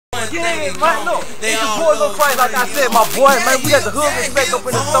again, man. Look, it's your boy Lil Krazy, like I said, my boy, man. We got the hood respect up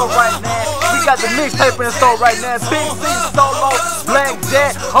in the store right now. We got the mixtape in the store right now. Big C, Solo, Black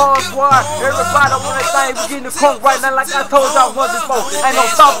Jack, Hard Squad, everybody on that thing. We getting the crunk right now, like I told y'all once before. Ain't no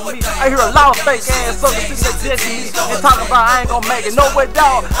stopping me. I hear a lot of fake ass suckers sitting there judging me and talking about I ain't gonna make it. No way,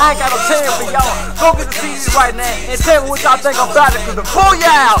 dog. I ain't got no chance for y'all. Go get the CD right now and tell me what y'all think about it. Cause before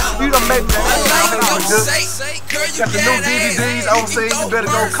y'all, you done make me. Got the new DVDs on sale. You better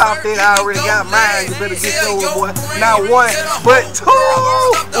go cop that. I already got mine. You better get yours, boy. Not one, but two.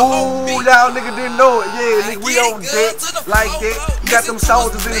 Ooh, y'all nigga didn't know it. Yeah, nigga, we on deck like that. You got them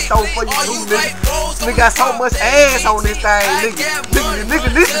soldiers in the store for you too, nigga. Nigga got so much ass on this thing, nigga.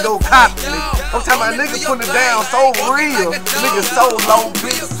 Nigga, go cop it, nigga. I'm talking about niggas putting it down so real. Nigga so low,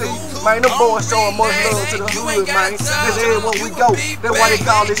 big C. Man, them boys showing much love to the hood, man. This is where we go. That's why they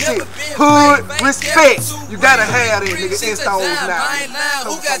call this shit hood respect. You gotta have that, nigga, in stores now.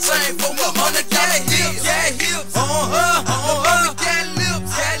 Who got chain for $100 hips? Yeah, hips. We got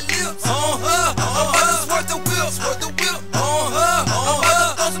lips, Worth the whip,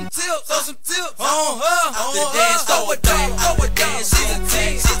 throw some tips, The dance store.